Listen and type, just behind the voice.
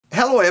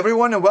Hello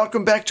everyone and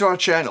welcome back to our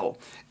channel.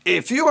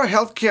 If you are a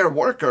healthcare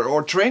worker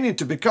or training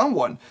to become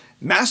one,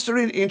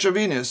 mastering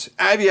intravenous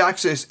IV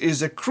access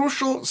is a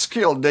crucial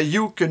skill that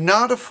you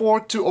cannot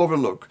afford to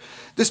overlook.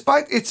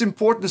 Despite its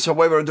importance,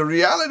 however, the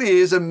reality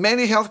is that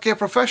many healthcare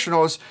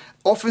professionals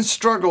often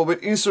struggle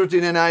with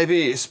inserting an IV,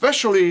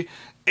 especially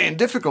in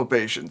difficult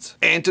patients.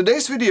 In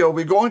today's video,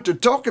 we're going to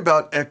talk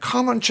about a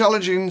common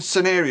challenging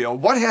scenario.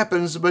 What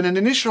happens when an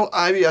initial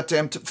IV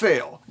attempt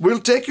fails?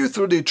 We'll take you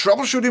through the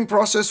troubleshooting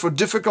process for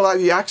difficult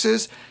IV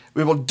access.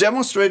 We will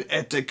demonstrate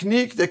a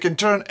technique that can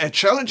turn a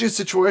challenging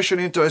situation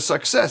into a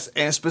success.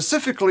 And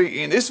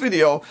specifically in this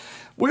video,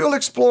 we will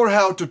explore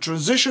how to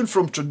transition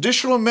from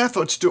traditional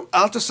methods to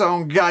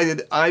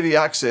ultrasound-guided IV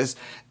access,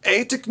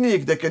 a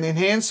technique that can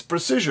enhance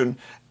precision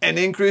and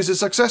increase the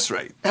success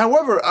rate.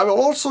 However, I will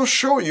also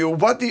show you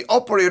what the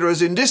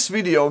operators in this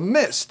video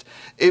missed.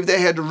 If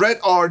they had read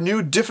our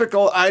new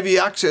Difficult IV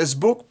Access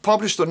book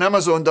published on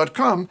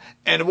Amazon.com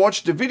and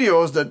watched the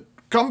videos that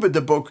come with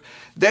the book,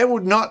 they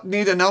would not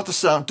need an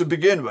ultrasound to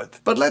begin with.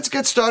 But let's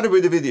get started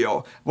with the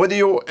video. Whether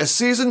you're a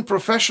seasoned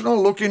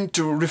professional looking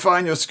to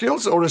refine your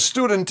skills or a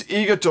student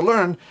eager to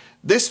learn,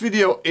 this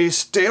video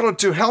is tailored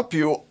to help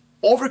you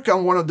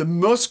overcome one of the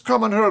most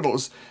common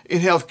hurdles in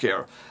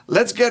healthcare.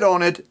 Let's get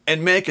on it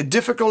and make a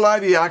difficult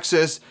IV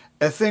access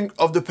a thing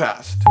of the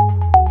past.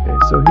 Okay,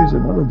 so here's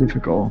another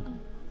difficult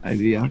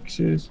IV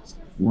access.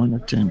 One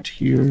attempt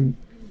here,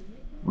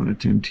 one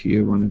attempt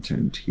here, one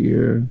attempt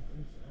here,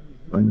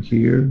 one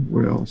here.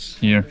 Where else?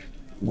 Here.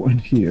 One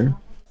here.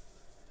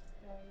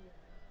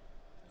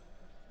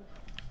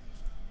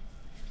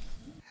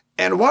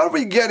 And while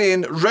we're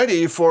getting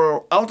ready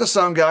for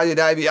ultrasound-guided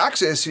IV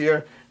access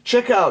here,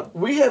 check out,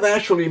 we have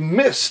actually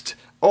missed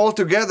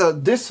altogether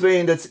this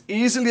vein that's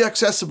easily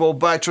accessible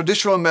by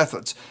traditional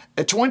methods.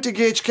 A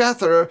 20-gauge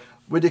catheter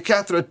with the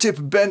catheter tip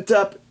bent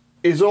up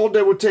is all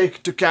that would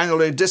take to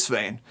cannulate this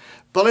vein.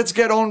 But let's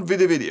get on with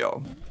the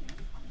video.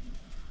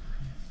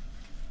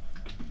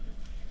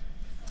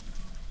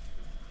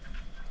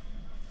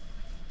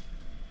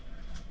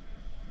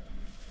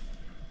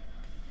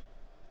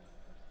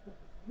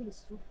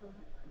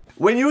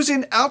 When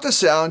using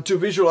ultrasound to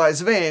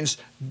visualize veins,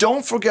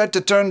 don't forget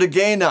to turn the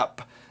gain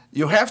up.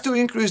 You have to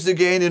increase the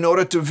gain in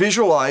order to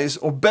visualize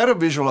or better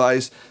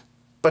visualize,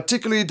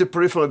 particularly the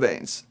peripheral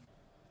veins.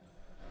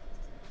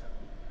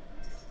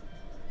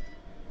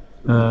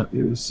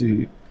 You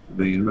see the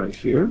vein right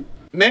here.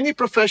 Many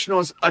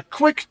professionals are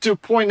quick to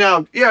point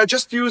out, yeah,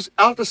 just use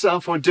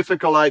ultrasound for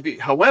difficult IV.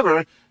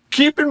 However,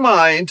 keep in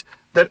mind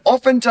that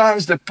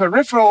oftentimes the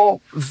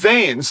peripheral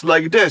veins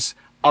like this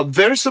are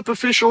very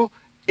superficial,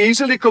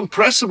 easily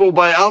compressible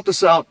by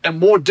ultrasound, and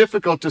more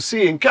difficult to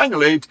see and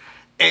cannulate,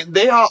 and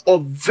they are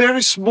of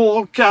very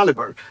small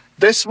caliber.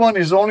 This one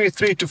is only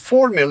 3 to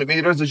 4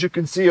 millimeters, as you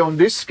can see on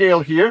this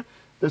scale here.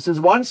 This is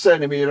 1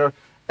 centimeter,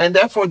 and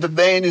therefore the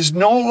vein is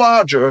no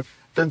larger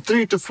than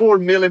 3 to 4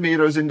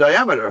 millimeters in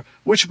diameter,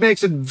 which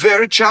makes it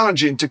very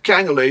challenging to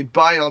cannulate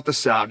by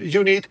ultrasound.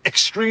 You need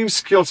extreme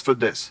skills for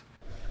this.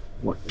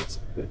 What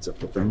it's a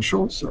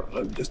potential, so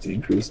I'll just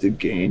increase the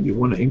gain. You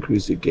want to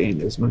increase the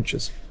gain as much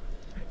as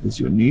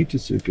you need to,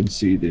 so you can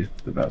see the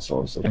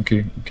vessels.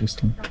 Okay,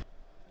 interesting.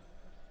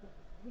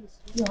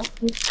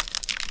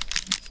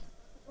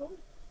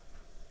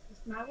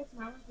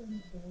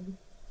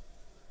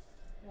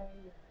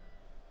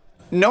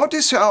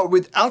 Notice how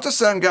with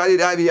ultrasound-guided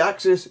IV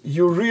access,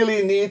 you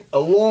really need a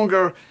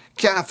longer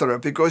catheter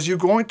because you're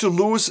going to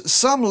lose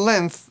some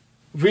length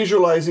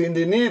visualizing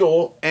the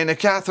needle and a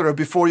catheter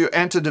before you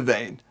enter the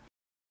vein.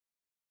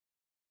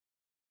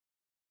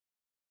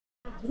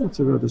 It's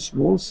a rather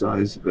small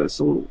size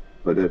vessel,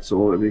 but that's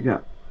all that we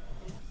got.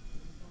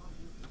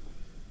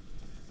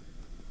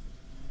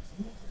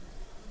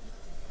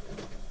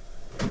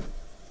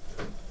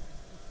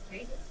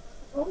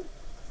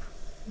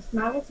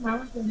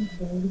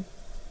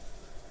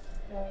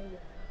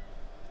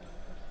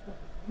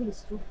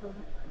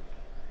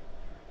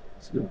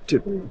 So the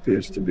tip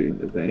appears to be in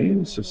the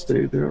vein, so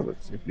stay there.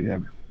 Let's see if we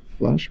have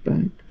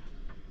flashback.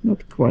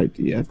 Not quite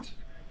yet.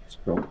 Let's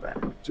go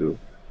back to.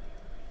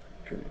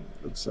 Okay,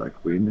 looks like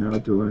we're now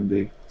doing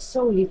the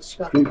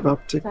creep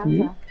up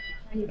technique,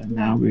 and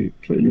now we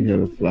clearly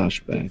have a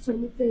flashback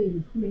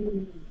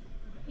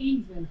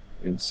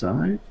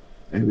inside,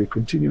 and we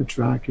continue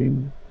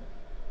tracking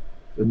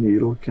the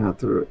needle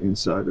catheter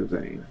inside the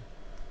vein.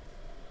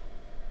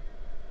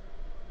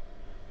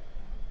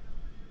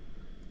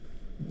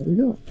 There we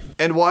go.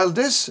 And while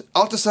this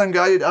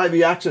ultrasound-guided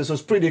IV access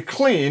was pretty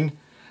clean,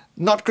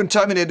 not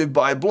contaminated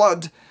by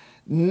blood,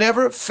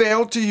 never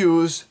fail to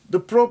use the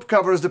probe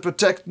covers that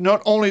protect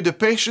not only the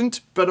patient,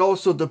 but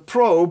also the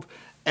probe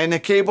and a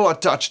cable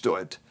attached to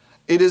it.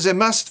 It is a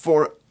must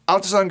for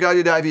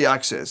ultrasound-guided IV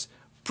access.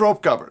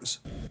 Probe covers.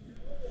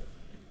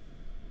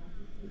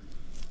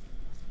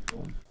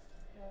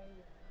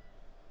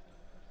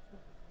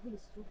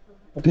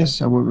 This,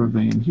 however,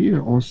 vein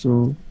here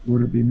also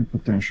would have been a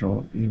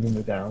potential even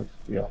without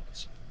the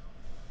ultrasound.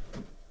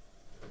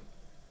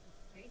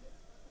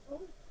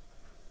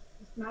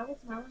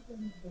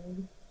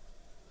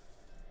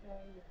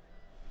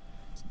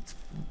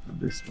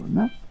 this one,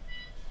 huh?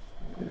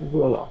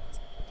 Voila.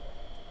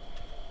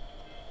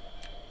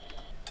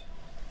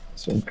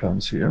 This one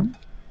comes here.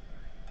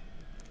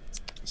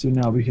 So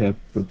now we have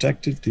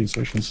protected the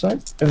insertion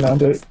site. And now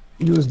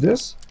use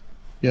this.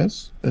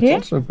 Yes, that's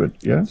also good.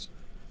 Yes.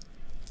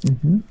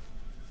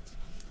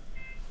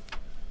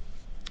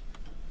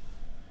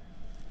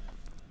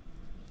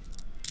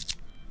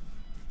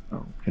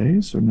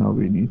 Okay, so now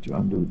we need to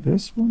undo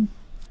this one.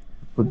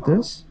 Put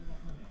this.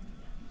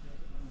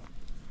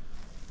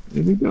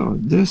 There we go.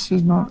 This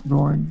is not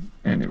going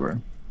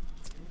anywhere.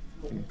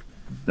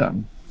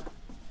 Done.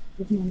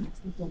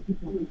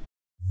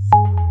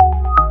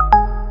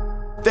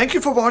 Thank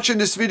you for watching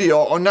this video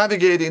on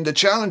navigating the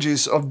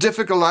challenges of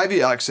difficult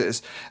IV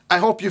access. I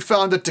hope you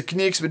found the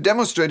techniques we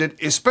demonstrated,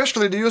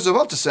 especially the use of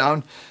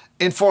ultrasound,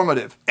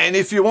 informative. And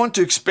if you want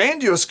to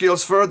expand your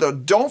skills further,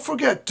 don't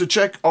forget to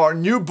check our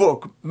new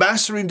book,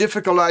 Mastering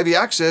Difficult IV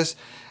Access,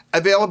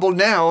 available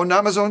now on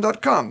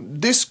Amazon.com.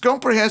 This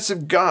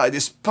comprehensive guide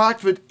is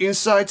packed with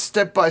insights,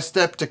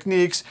 step-by-step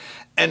techniques,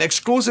 and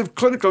exclusive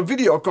clinical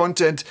video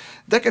content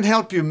that can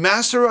help you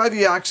master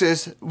IV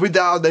access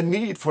without the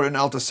need for an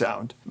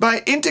ultrasound.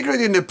 By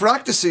integrating the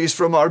practices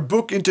from our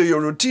book into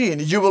your routine,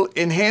 you will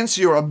enhance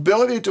your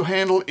ability to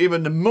handle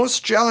even the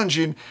most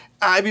challenging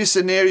IV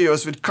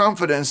scenarios with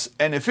confidence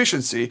and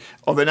efficiency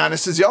of an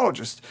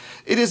anesthesiologist.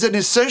 It is an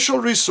essential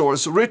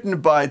resource written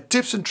by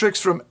tips and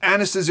tricks from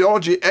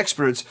anesthesiology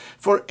experts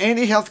for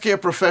any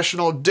healthcare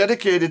professional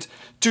dedicated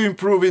to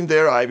improving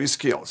their IV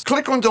skills.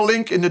 Click on the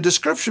link in the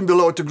description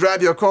below to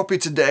grab your copy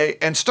today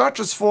and start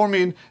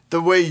transforming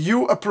the way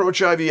you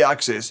approach IV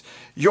access.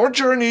 Your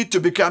journey to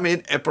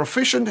becoming a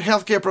proficient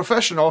healthcare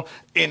professional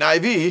in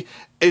IV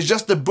is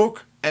just a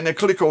book and a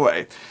click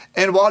away.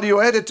 And while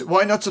you're at it,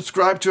 why not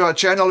subscribe to our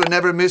channel and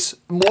never miss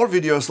more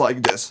videos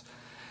like this?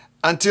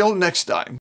 Until next time.